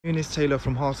It's Taylor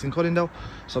from Haart in Colindale.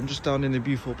 So I'm just down in the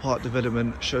beautiful park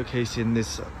development showcasing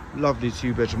this lovely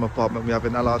 2-bedroom apartment we have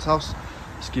in Allard's house.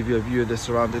 Just give you a view of the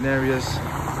surrounding areas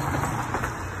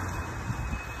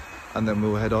and then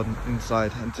we'll head on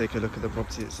inside and take a look at the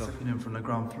property itself. Stepping in from the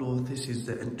ground floor, this is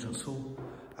the entrance hall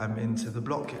into the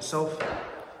block itself,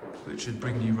 which should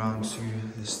bring you round to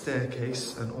the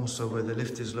staircase and also where the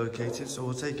lift is located. So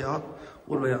we'll take it up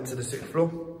all the way up to the 6th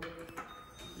floor.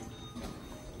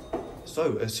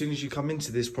 So as soon as you come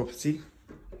into this property,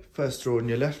 first door on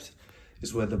your left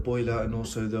is where the boiler and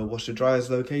also the washer dryer is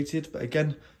located. But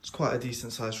again, it's quite a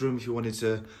decent sized room if you wanted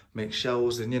to make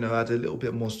shelves and, you know, add a little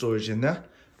bit more storage in there.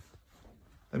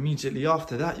 Immediately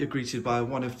after that, you're greeted by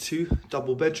one of 2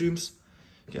 double bedrooms.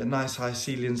 You get nice high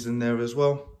ceilings in there as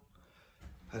well.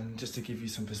 And just to give you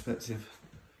some perspective,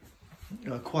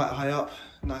 quite high up,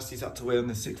 nicely tucked away on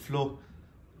the 6th floor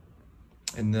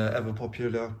in the ever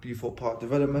popular Beaufort Park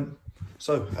development.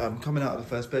 So coming out of the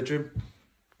first bedroom,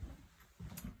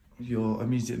 you're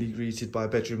immediately greeted by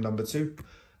bedroom number 2,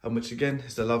 which again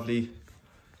is a lovely,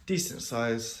 decent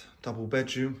size double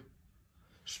bedroom.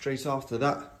 Straight after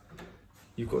that,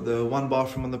 you've got the 1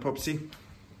 bathroom on the property.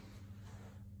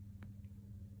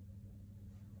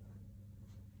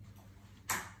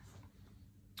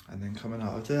 And then coming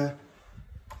out of there,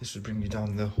 this would bring you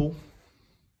down the hall,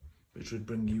 which would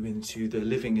bring you into the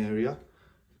living area.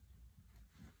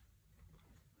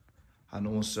 And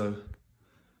also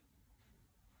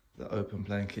the open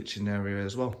plan kitchen area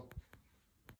as well.